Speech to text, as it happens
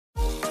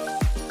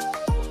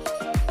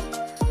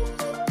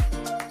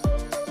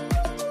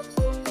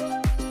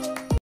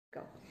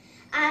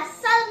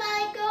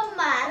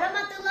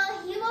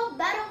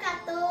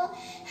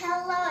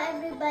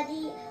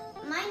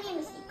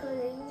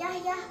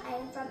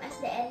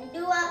SDN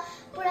 2,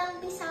 Pulang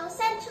Pisau,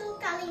 Central,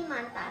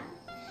 Kalimantan.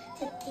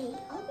 Today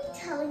I'll be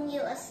telling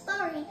you a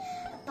story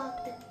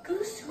about the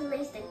goose who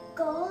lays the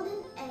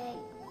golden egg.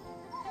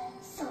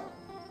 So,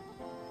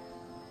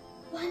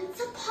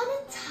 once upon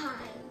a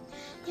time,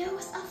 there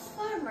was a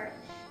farmer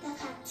that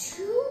had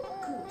 2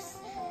 goose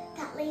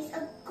that lays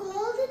a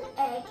golden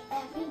egg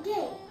every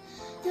day.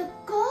 The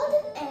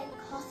golden egg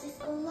costs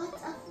a lot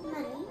of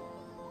money,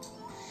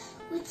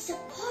 which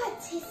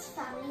supports his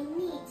family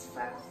needs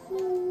for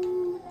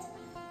food,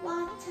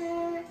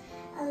 water,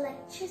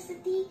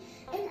 electricity,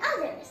 and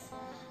others.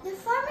 The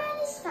farmer and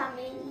his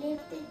family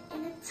lived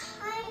in a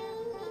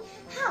tiny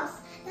house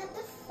that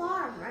the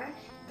farmer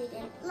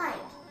didn't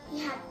like.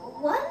 He had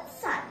one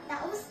son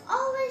that was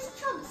always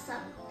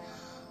troublesome.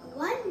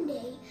 One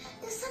day,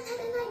 the son had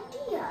an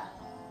idea.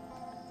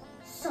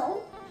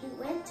 So, he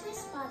went to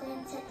his father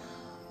and said,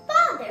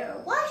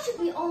 "Father, why should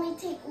we only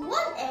take 1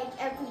 egg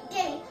every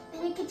day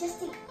when we could just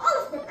take all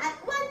of them at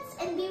once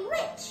and be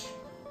rich?"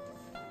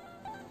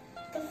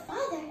 The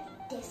father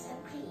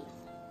disagreed.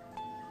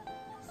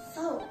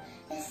 So,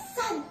 the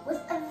son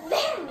was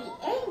very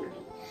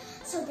angry.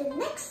 So the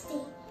next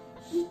day,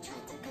 he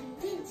tried to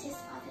convince his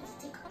father to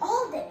take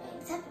all the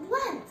eggs at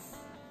once.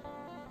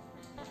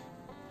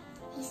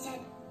 He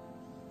said,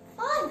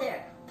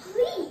 "Father,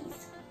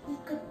 please, we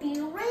could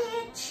be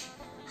rich,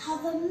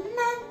 have a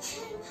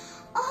mansion,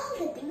 all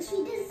the things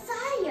we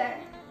desire."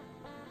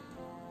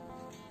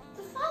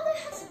 The father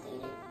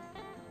hesitated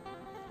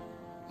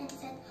and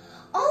said,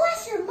 "I'll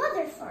ask your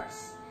mother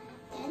first."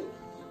 Then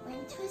he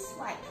went to his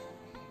wife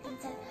and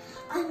said,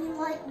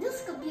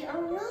 "This could be a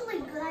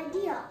really good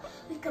idea.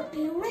 We could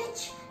be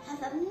rich,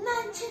 have a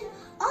mansion,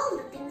 all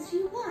the things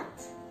we want."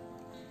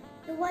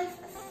 The wife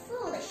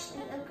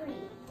foolishly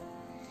agreed.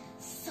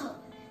 So,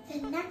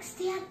 the next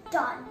day at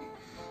dawn,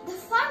 the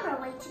farmer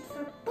waited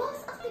for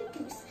both of the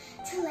goose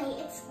to lay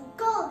its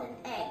golden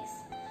eggs.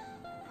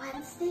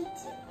 Once they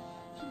did,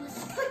 he was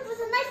quick with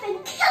a knife and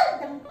killed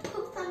them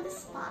both on the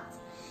spot.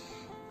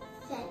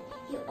 Then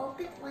he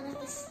opened one of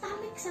the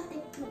stomachs of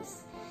the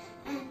goose,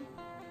 and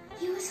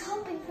he was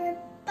hoping for a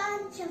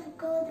bunch of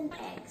golden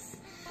eggs.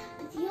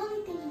 But the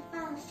only thing he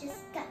found was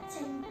just guts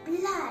and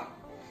blood.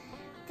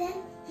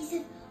 Then he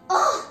said,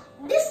 "Oh,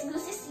 this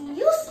goose is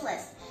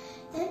useless."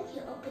 Then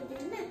he opened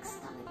the next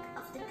stomach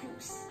of the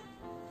goose.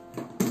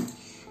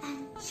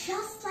 And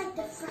just like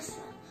the first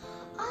one,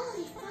 all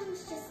he found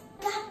was just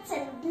guts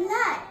and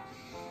blood.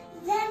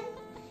 Then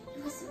he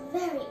was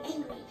very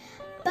angry,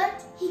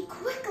 but he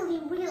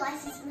quickly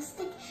realized his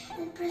mistake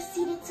and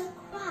proceeded to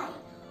cry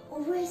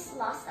over his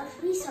loss of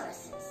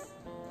resources.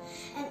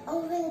 And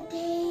over the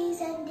days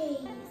and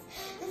days,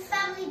 the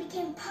family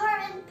became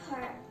poorer and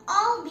poorer,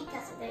 all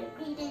because of their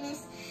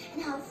greediness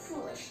and how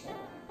foolish they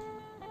were.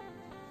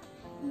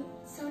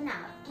 So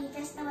now, do you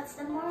guys know what's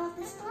the moral of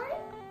the story?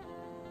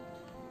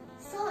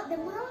 So the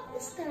moral of the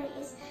story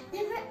is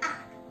never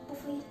act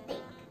before you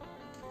think.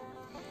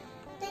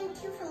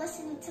 Thank you for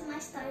listening to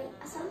my story.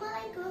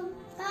 Assalamualaikum.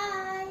 Bye.